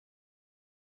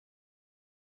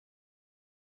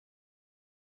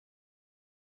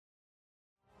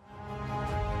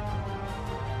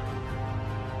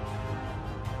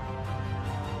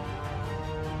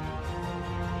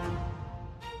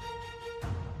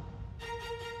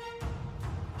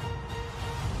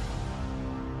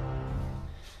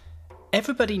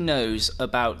Everybody knows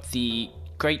about the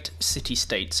great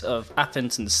city-states of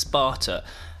Athens and Sparta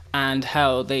and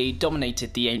how they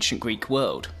dominated the ancient Greek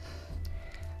world.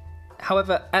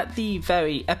 However, at the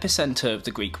very epicenter of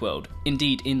the Greek world,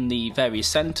 indeed in the very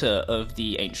center of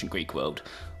the ancient Greek world,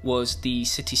 was the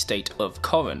city-state of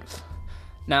Corinth.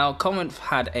 Now, Corinth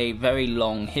had a very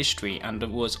long history and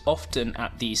was often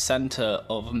at the center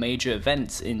of major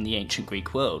events in the ancient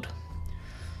Greek world.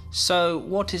 So,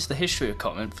 what is the history of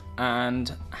Corinth,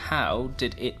 and how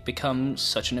did it become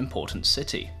such an important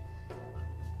city?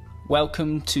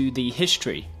 Welcome to the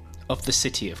history of the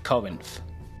city of Corinth.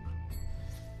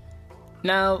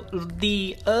 Now,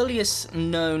 the earliest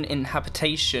known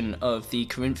inhabitation of the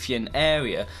Corinthian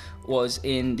area was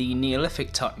in the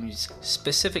Neolithic times,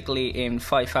 specifically in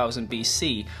 5000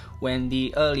 BC, when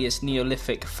the earliest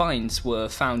Neolithic finds were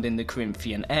found in the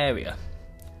Corinthian area.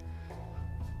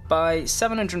 By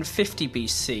 750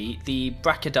 BC, the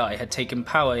Braccidae had taken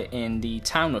power in the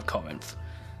town of Corinth.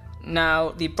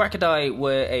 Now, the Braccidae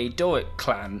were a Doric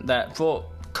clan that brought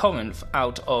Corinth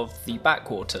out of the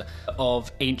backwater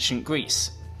of ancient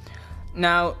Greece.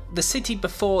 Now, the city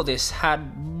before this had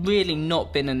really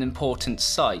not been an important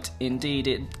site. Indeed,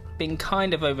 it had been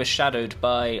kind of overshadowed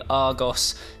by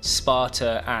Argos,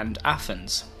 Sparta, and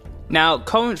Athens. Now,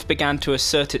 Corinth began to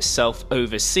assert itself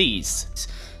overseas,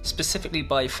 specifically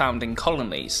by founding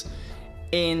colonies.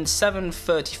 In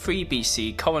 733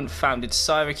 BC, Corinth founded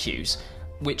Syracuse,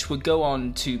 which would go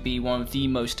on to be one of the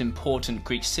most important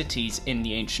Greek cities in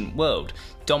the ancient world,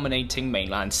 dominating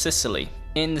mainland Sicily.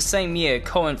 In the same year,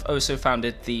 Corinth also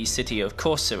founded the city of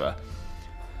Corcyra.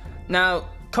 Now,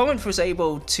 Corinth was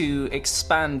able to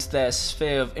expand their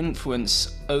sphere of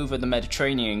influence over the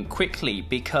Mediterranean quickly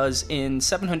because in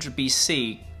 700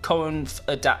 BC, Corinth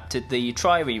adapted the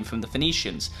trireme from the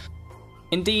Phoenicians.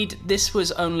 Indeed, this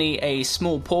was only a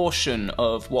small portion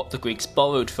of what the Greeks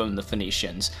borrowed from the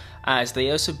Phoenicians, as they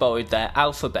also borrowed their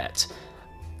alphabet,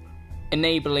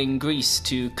 enabling Greece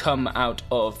to come out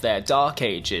of their dark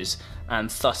ages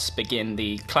and thus begin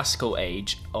the classical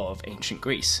age of ancient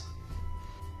Greece.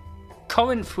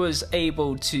 Corinth was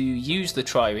able to use the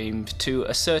trireme to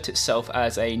assert itself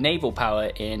as a naval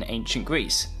power in ancient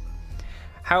Greece.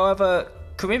 However,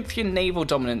 Corinthian naval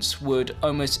dominance would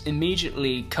almost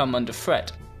immediately come under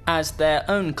threat, as their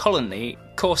own colony,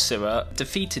 Corcyra,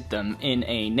 defeated them in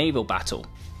a naval battle.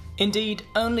 Indeed,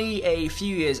 only a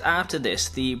few years after this,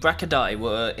 the Braccidae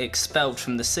were expelled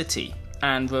from the city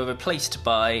and were replaced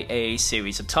by a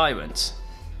series of tyrants.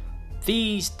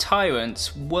 These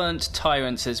tyrants weren't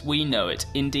tyrants as we know it.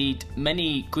 Indeed,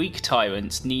 many Greek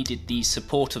tyrants needed the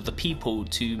support of the people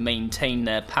to maintain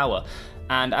their power,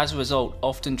 and as a result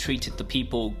often treated the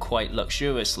people quite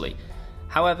luxuriously.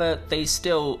 However, they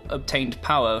still obtained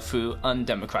power through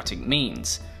undemocratic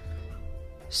means.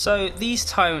 So these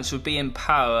tyrants would be in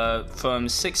power from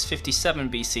 657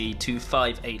 BC to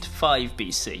 585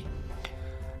 BC.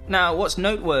 Now, what's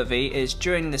noteworthy is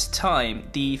during this time,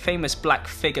 the famous black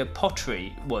figure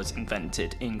pottery was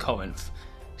invented in Corinth.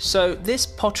 So this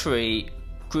pottery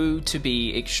grew to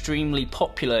be extremely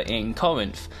popular in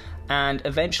Corinth, and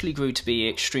eventually grew to be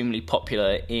extremely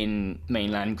popular in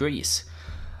mainland Greece.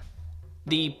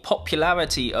 The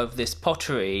popularity of this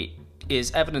pottery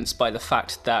is evidenced by the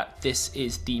fact that this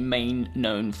is the main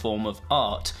known form of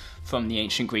art from the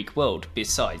ancient Greek world,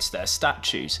 besides their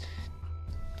statues.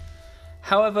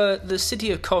 However, the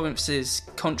city of Corinth's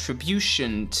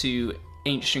contribution to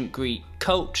ancient Greek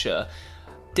culture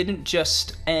didn't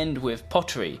just end with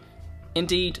pottery.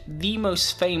 Indeed, the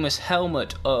most famous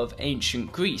helmet of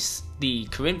ancient Greece, the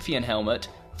Corinthian helmet,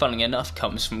 funnily enough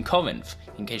comes from Corinth,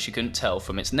 in case you couldn't tell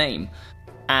from its name,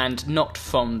 and not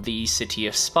from the city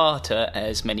of Sparta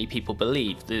as many people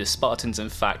believe. The Spartans in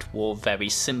fact wore very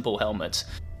simple helmets,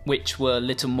 which were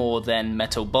little more than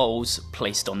metal bowls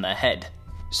placed on their head.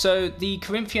 So the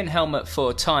Corinthian helmet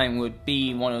for a time would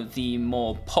be one of the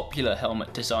more popular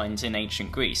helmet designs in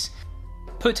ancient Greece.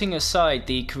 Putting aside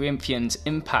the Corinthians'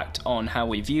 impact on how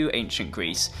we view ancient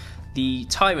Greece, the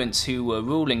tyrants who were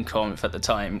ruling Corinth at the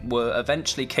time were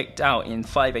eventually kicked out in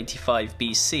 585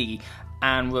 BC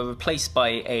and were replaced by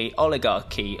an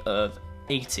oligarchy of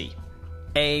 80.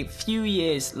 A few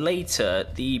years later,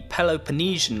 the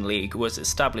Peloponnesian League was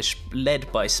established,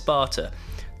 led by Sparta.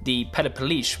 The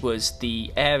Peloponnese was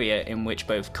the area in which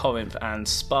both Corinth and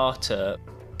Sparta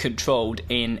controlled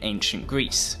in ancient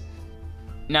Greece.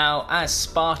 Now, as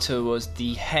Sparta was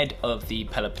the head of the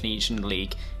Peloponnesian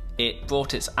League, it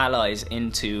brought its allies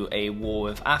into a war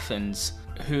with Athens,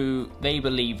 who they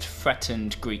believed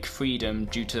threatened Greek freedom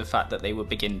due to the fact that they were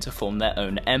beginning to form their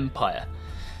own empire.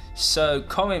 So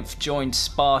Corinth joined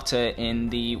Sparta in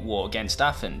the war against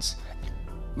Athens.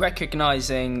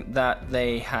 Recognizing that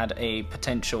they had a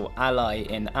potential ally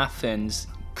in Athens,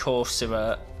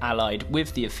 Corcyra allied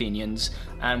with the Athenians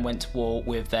and went to war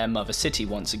with their mother city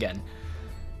once again.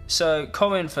 So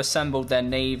Corinth assembled their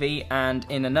navy, and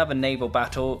in another naval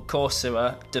battle,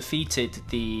 Corcyra defeated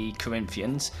the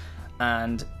Corinthians,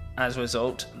 and as a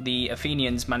result, the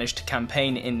Athenians managed to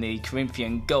campaign in the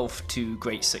Corinthian Gulf to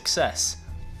great success.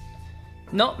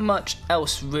 Not much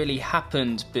else really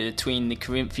happened between the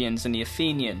Corinthians and the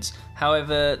Athenians.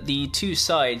 However, the two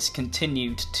sides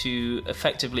continued to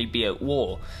effectively be at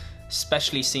war,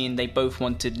 especially seeing they both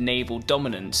wanted naval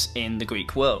dominance in the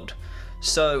Greek world.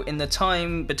 So in the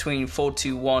time between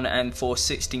 421 and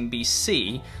 416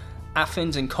 BC,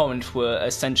 Athens and Corinth were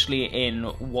essentially in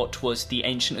what was the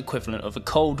ancient equivalent of a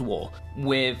Cold War,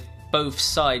 with both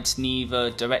sides neither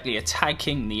directly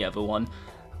attacking the other one,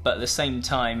 but at the same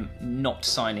time not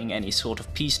signing any sort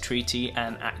of peace treaty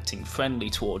and acting friendly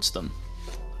towards them.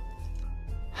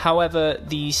 However,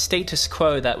 the status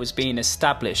quo that was being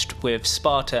established with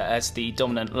Sparta as the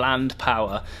dominant land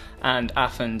power and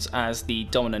Athens as the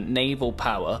dominant naval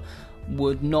power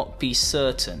would not be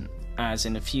certain, as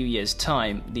in a few years'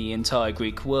 time the entire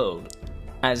Greek world,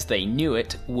 as they knew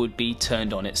it, would be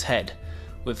turned on its head,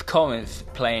 with Corinth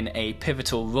playing a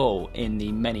pivotal role in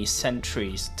the many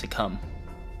centuries to come.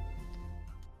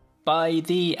 By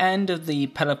the end of the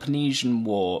Peloponnesian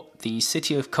War, the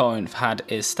city of Corinth had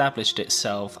established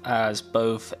itself as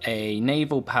both a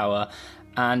naval power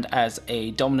and as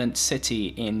a dominant city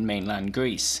in mainland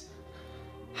Greece.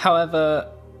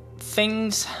 However,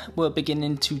 things were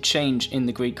beginning to change in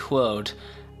the Greek world,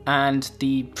 and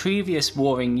the previous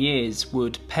warring years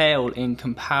would pale in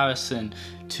comparison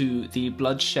to the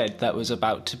bloodshed that was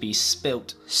about to be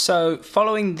spilt. So,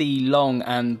 following the long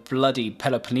and bloody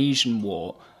Peloponnesian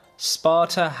War,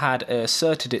 Sparta had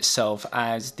asserted itself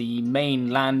as the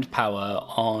main land power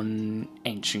on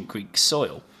ancient Greek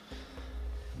soil.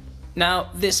 Now,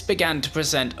 this began to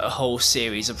present a whole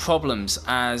series of problems,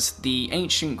 as the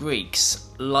ancient Greeks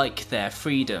like their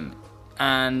freedom,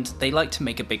 and they like to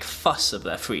make a big fuss of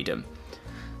their freedom.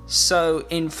 So,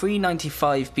 in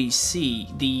 395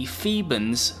 BC, the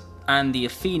Thebans and the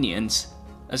Athenians,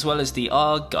 as well as the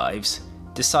Argives,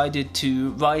 decided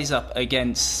to rise up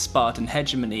against Spartan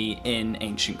hegemony in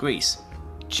ancient Greece.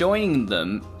 Joining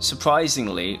them,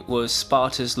 surprisingly, was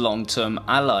Sparta's long-term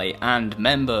ally and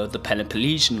member of the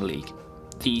Peloponnesian League,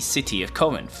 the city of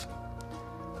Corinth.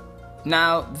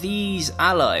 Now, these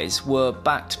allies were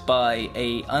backed by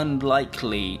an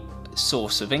unlikely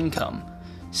source of income,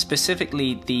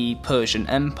 specifically the Persian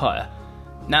Empire.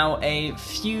 Now, a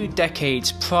few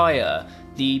decades prior,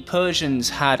 the Persians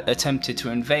had attempted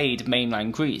to invade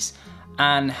mainland Greece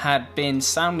and had been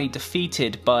soundly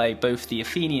defeated by both the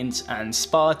Athenians and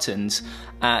Spartans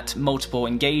at multiple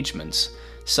engagements,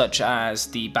 such as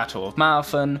the Battle of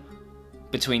Marathon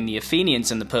between the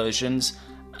Athenians and the Persians,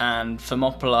 and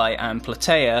Thermopylae and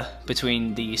Plataea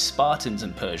between the Spartans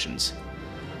and Persians.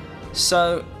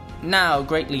 So now,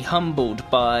 greatly humbled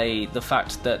by the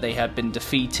fact that they had been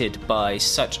defeated by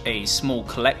such a small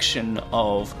collection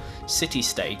of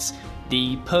city-states,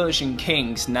 the Persian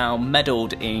kings now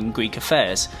meddled in Greek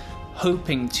affairs,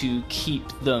 hoping to keep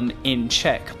them in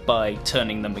check by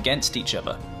turning them against each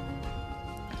other.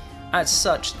 As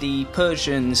such, the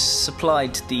Persians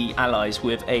supplied the allies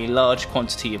with a large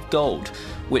quantity of gold,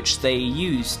 which they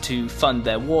used to fund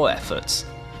their war efforts.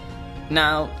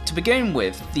 Now, to begin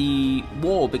with, the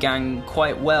war began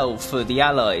quite well for the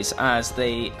allies, as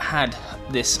they had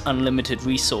this unlimited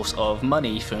resource of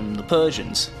money from the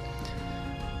Persians.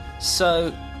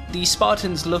 So the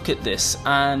Spartans look at this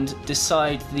and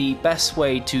decide the best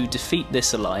way to defeat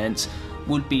this alliance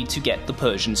would be to get the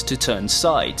Persians to turn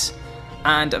sides.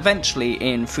 And eventually,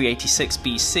 in 386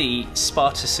 BC,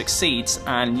 Sparta succeeds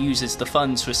and uses the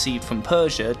funds received from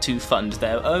Persia to fund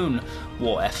their own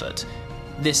war effort.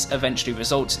 This eventually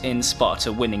results in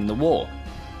Sparta winning the war.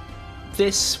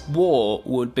 This war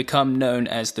would become known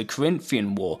as the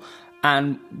Corinthian War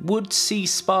and would see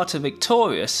Sparta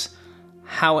victorious.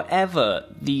 However,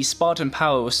 the Spartan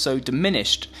power was so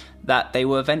diminished that they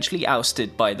were eventually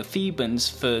ousted by the Thebans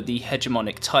for the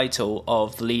hegemonic title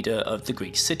of the leader of the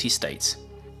Greek city-states.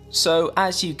 So,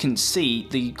 as you can see,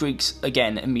 the Greeks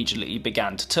again immediately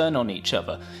began to turn on each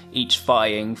other, each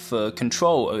vying for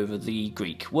control over the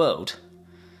Greek world.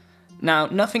 Now,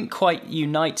 nothing quite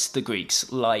unites the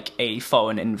Greeks like a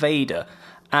foreign invader,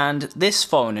 and this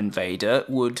foreign invader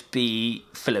would be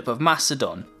Philip of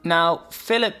Macedon. Now,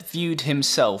 Philip viewed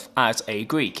himself as a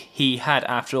Greek. He had,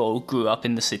 after all, grew up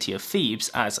in the city of Thebes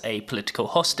as a political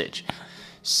hostage.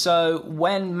 So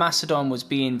when Macedon was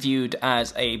being viewed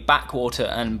as a backwater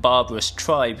and barbarous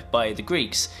tribe by the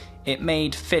Greeks, it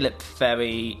made Philip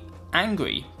very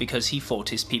angry because he thought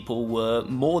his people were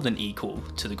more than equal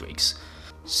to the Greeks.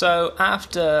 So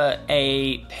after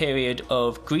a period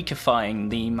of Greekifying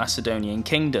the Macedonian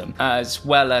kingdom, as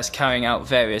well as carrying out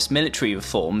various military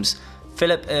reforms,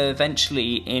 Philip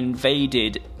eventually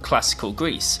invaded classical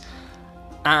Greece,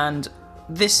 and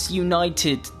this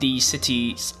united the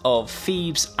cities of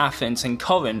Thebes, Athens and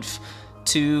Corinth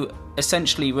to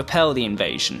essentially repel the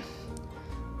invasion.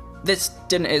 This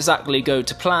didn't exactly go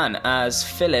to plan, as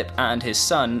Philip and his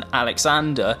son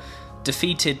Alexander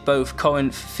defeated both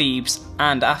Corinth, Thebes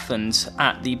and Athens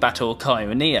at the Battle of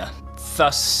Chaeronea,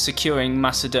 thus securing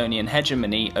Macedonian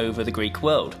hegemony over the Greek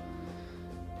world.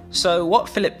 So what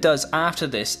Philip does after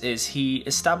this is he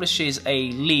establishes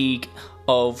a league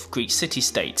of Greek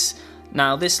city-states.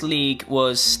 Now this league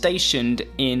was stationed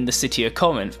in the city of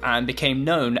Corinth and became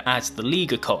known as the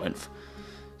League of Corinth.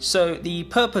 So the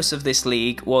purpose of this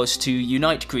league was to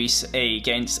unite Greece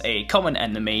against a common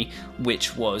enemy,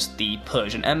 which was the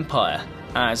Persian Empire,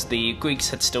 as the Greeks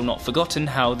had still not forgotten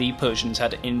how the Persians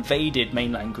had invaded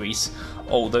mainland Greece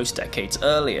all those decades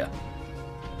earlier.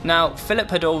 Now Philip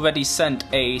had already sent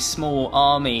a small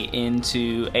army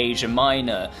into Asia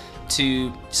Minor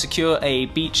to secure a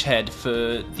beachhead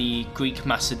for the Greek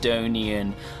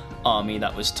Macedonian army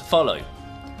that was to follow.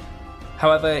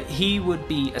 However, he would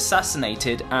be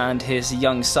assassinated and his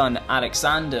young son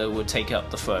Alexander would take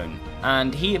up the throne,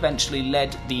 and he eventually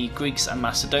led the Greeks and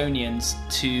Macedonians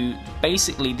to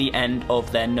basically the end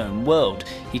of their known world.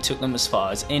 He took them as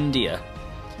far as India.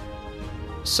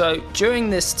 So during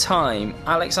this time,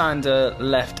 Alexander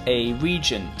left a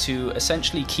region to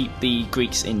essentially keep the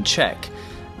Greeks in check.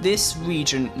 This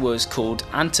region was called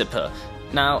Antipa.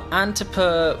 Now,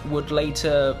 Antipa would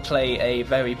later play a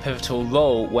very pivotal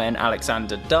role when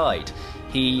Alexander died.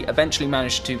 He eventually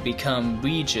managed to become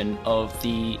regent of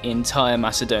the entire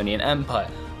Macedonian Empire,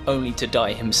 only to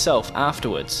die himself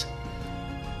afterwards.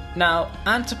 Now,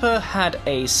 Antipa had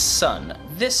a son.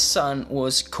 This son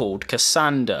was called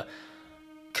Cassander.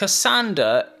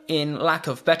 Cassander, in lack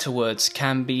of better words,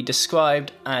 can be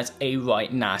described as a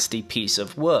right nasty piece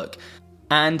of work,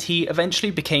 and he eventually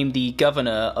became the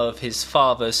governor of his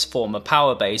father's former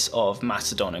power base of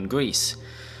Macedon and Greece.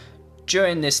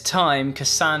 During this time,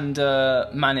 Cassander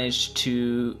managed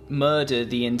to murder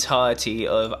the entirety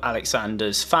of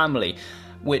Alexander's family,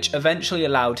 which eventually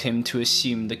allowed him to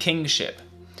assume the kingship.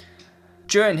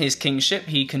 During his kingship,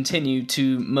 he continued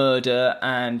to murder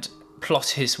and plot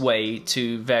his way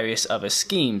to various other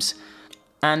schemes,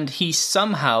 and he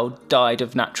somehow died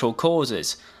of natural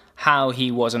causes. How he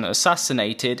wasn't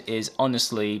assassinated is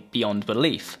honestly beyond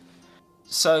belief.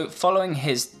 So following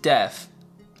his death,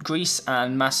 Greece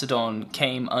and Macedon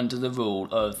came under the rule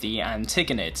of the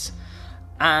Antigonids,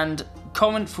 and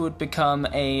Corinth would become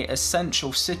an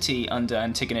essential city under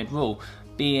Antigonid rule,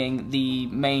 being the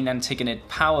main Antigonid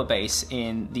power base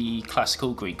in the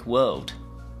classical Greek world.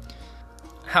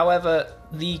 However,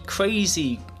 the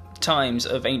crazy times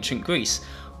of ancient Greece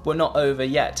were not over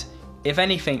yet. If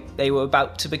anything, they were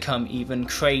about to become even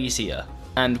crazier.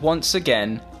 And once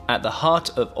again, at the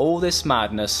heart of all this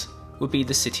madness would be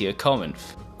the city of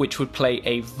Corinth, which would play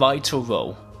a vital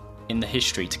role in the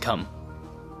history to come.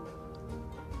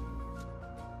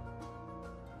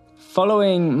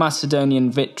 Following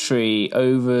Macedonian victory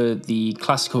over the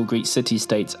classical Greek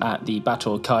city-states at the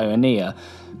Battle of Chaeronea,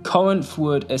 Corinth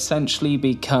would essentially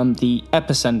become the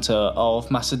epicenter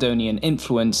of Macedonian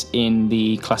influence in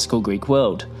the classical Greek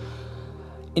world.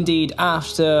 Indeed,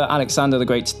 after Alexander the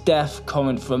Great's death,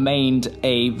 Corinth remained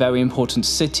a very important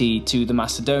city to the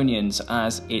Macedonians,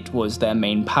 as it was their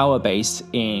main power base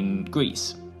in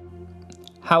Greece.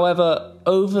 However,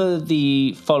 over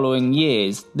the following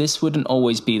years, this wouldn't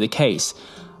always be the case,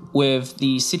 with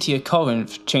the city of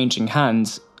Corinth changing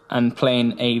hands and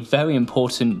playing a very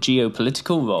important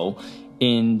geopolitical role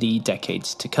in the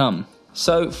decades to come.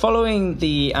 So, following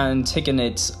the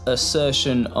Antigonids'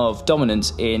 assertion of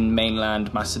dominance in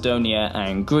mainland Macedonia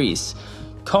and Greece,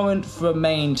 Corinth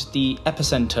remained the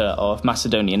epicenter of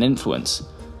Macedonian influence.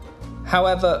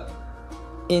 However,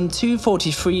 in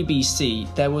 243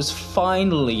 BC, there was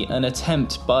finally an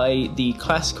attempt by the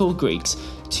classical Greeks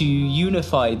to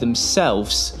unify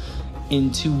themselves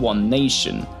into one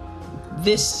nation.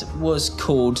 This was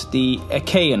called the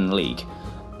Achaean League.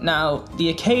 Now, the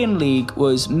Achaean League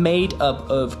was made up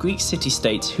of Greek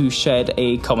city-states who shared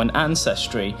a common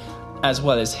ancestry, as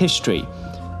well as history.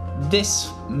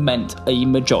 This meant a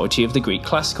majority of the Greek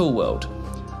classical world.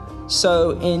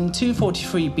 So, in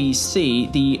 243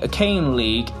 BC, the Achaean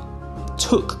League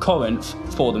took Corinth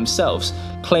for themselves,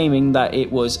 claiming that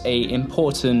it was an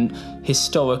important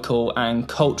historical and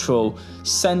cultural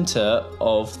centre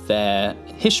of their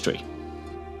history.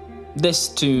 This,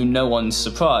 to no one's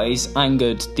surprise,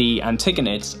 angered the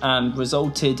Antigonids and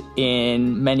resulted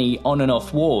in many on and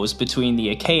off wars between the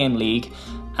Achaean League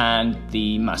and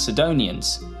the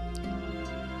Macedonians.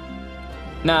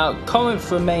 Now,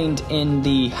 Corinth remained in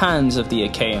the hands of the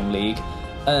Achaean League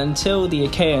until the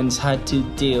Achaeans had to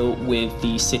deal with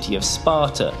the city of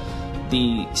Sparta.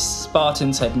 The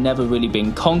Spartans had never really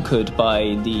been conquered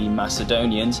by the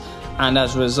Macedonians, and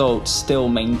as a result still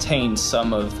maintained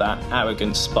some of that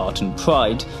arrogant Spartan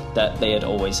pride that they had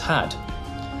always had.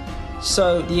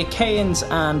 So the Achaeans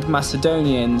and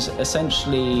Macedonians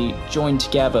essentially joined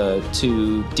together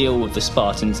to deal with the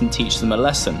Spartans and teach them a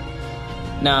lesson.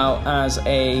 Now, as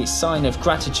a sign of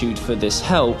gratitude for this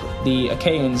help, the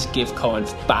Achaeans give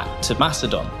Corinth back to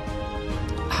Macedon.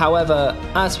 However,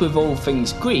 as with all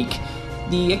things Greek,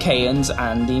 the Achaeans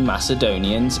and the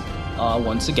Macedonians are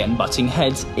once again butting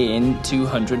heads in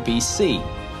 200 BC.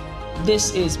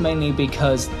 This is mainly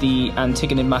because the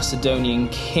Antigonid Macedonian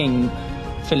king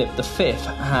Philip V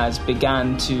has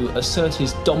begun to assert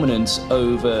his dominance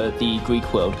over the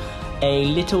Greek world a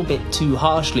little bit too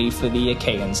harshly for the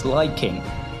Achaeans' liking.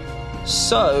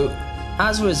 So,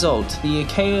 as a result, the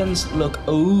Achaeans look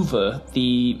over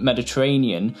the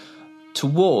Mediterranean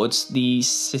towards the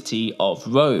city of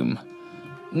Rome.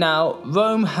 Now,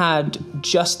 Rome had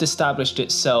just established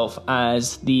itself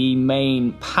as the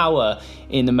main power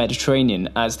in the Mediterranean,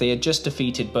 as they had just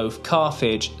defeated both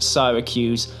Carthage,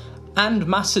 Syracuse, and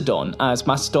Macedon, as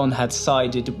Macedon had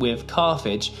sided with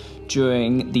Carthage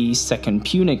during the Second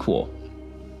Punic War.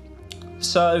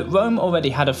 So Rome already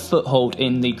had a foothold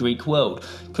in the Greek world,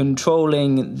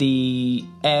 controlling the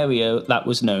area that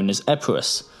was known as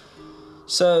Epirus.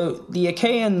 So the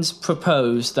Achaeans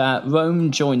propose that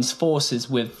Rome joins forces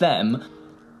with them,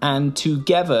 and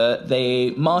together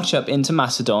they march up into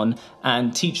Macedon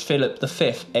and teach Philip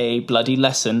V a bloody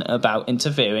lesson about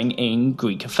interfering in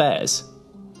Greek affairs.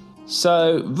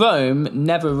 So Rome,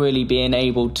 never really being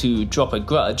able to drop a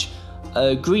grudge,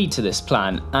 agreed to this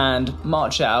plan and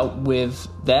march out with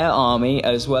their army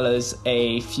as well as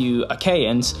a few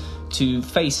Achaeans to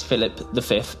face Philip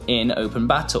V in open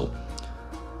battle.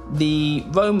 The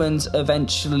Romans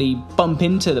eventually bump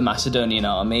into the Macedonian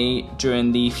army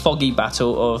during the foggy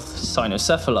battle of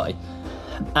Cynocephalae,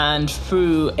 and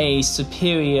through a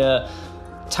superior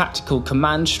tactical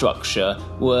command structure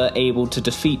were able to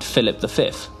defeat Philip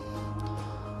V.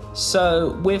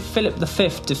 So with Philip V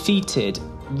defeated,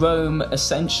 Rome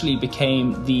essentially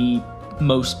became the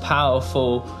most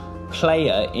powerful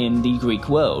player in the Greek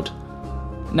world.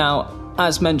 Now,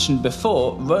 as mentioned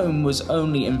before, Rome was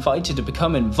only invited to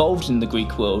become involved in the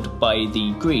Greek world by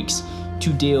the Greeks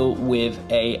to deal with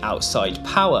an outside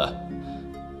power.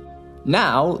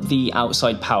 Now, the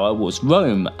outside power was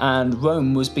Rome, and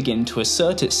Rome was beginning to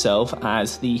assert itself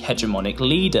as the hegemonic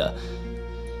leader.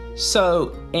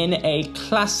 So, in a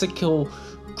classical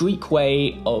Greek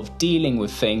way of dealing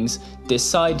with things,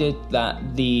 decided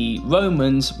that the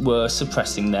Romans were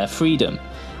suppressing their freedom.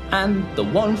 And the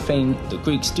one thing the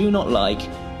Greeks do not like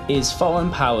is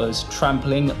foreign powers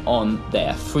trampling on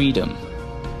their freedom.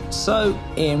 So,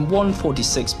 in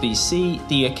 146 BC,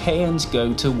 the Achaeans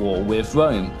go to war with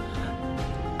Rome.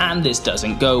 And this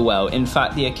doesn't go well. In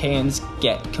fact, the Achaeans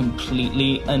get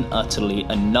completely and utterly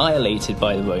annihilated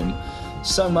by Rome.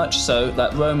 So much so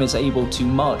that Rome is able to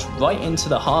march right into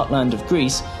the heartland of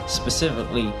Greece,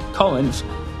 specifically Corinth,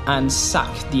 and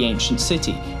sack the ancient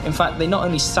city. In fact, they not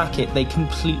only sack it, they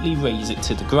completely raze it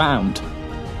to the ground.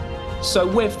 So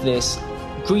with this,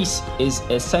 Greece is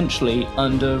essentially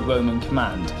under Roman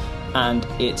command, and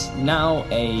it's now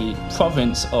a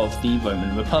province of the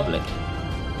Roman Republic.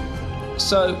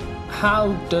 So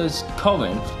how does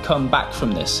Corinth come back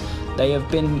from this? They have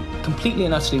been completely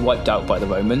and utterly wiped out by the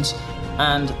Romans,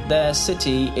 and their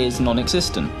city is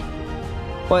non-existent.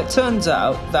 Well, it turns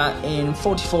out that in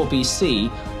 44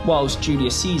 BC, whilst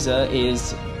Julius Caesar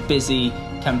is busy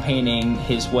campaigning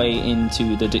his way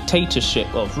into the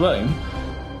dictatorship of Rome,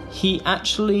 he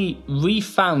actually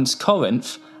refounds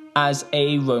Corinth as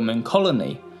a Roman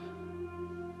colony.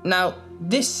 Now,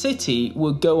 this city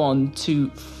would go on to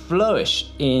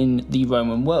flourish in the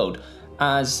Roman world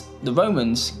as the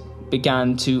Romans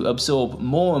began to absorb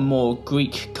more and more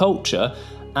Greek culture,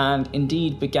 and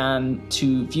indeed began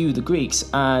to view the Greeks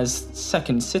as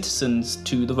second citizens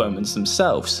to the Romans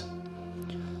themselves.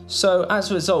 So as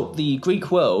a result, the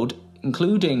Greek world,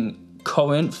 including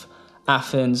Corinth,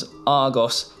 Athens,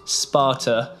 Argos,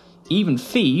 Sparta, even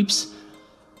Thebes,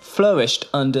 flourished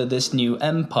under this new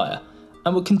empire.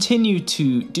 and would continue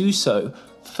to do so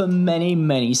for many,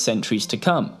 many centuries to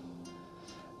come.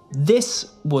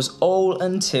 This was all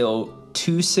until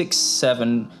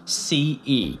 267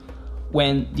 CE,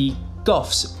 when the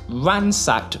Goths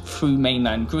ransacked through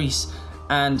mainland Greece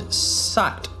and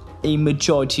sacked a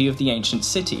majority of the ancient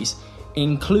cities,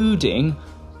 including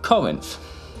Corinth.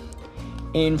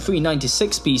 In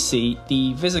 396 BC,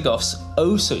 the Visigoths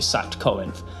also sacked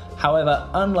Corinth. However,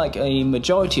 unlike a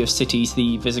majority of cities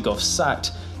the Visigoths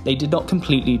sacked, they did not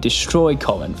completely destroy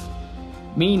Corinth,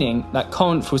 meaning that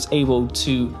Corinth was able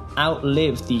to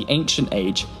outlive the Ancient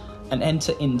Age and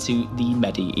enter into the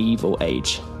Medieval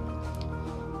Age.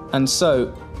 And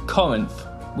so, Corinth,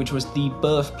 which was the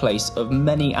birthplace of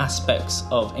many aspects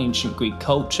of ancient Greek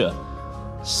culture,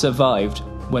 survived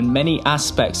when many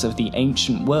aspects of the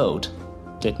ancient world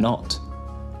did not.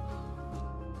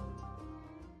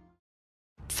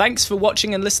 Thanks for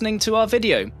watching and listening to our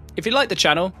video. If you like the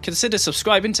channel, consider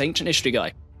subscribing to Ancient History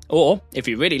Guy. Or, if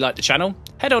you really like the channel,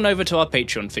 head on over to our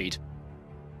Patreon feed.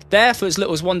 There, for as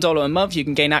little as $1 a month, you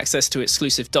can gain access to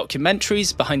exclusive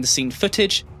documentaries, behind-the-scenes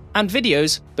footage, and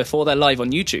videos before they're live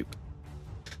on YouTube.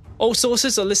 All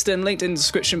sources are listed and linked in the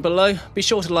description below. Be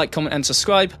sure to like, comment and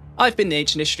subscribe. I've been the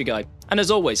Ancient History Guy, and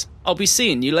as always, I'll be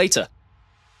seeing you later.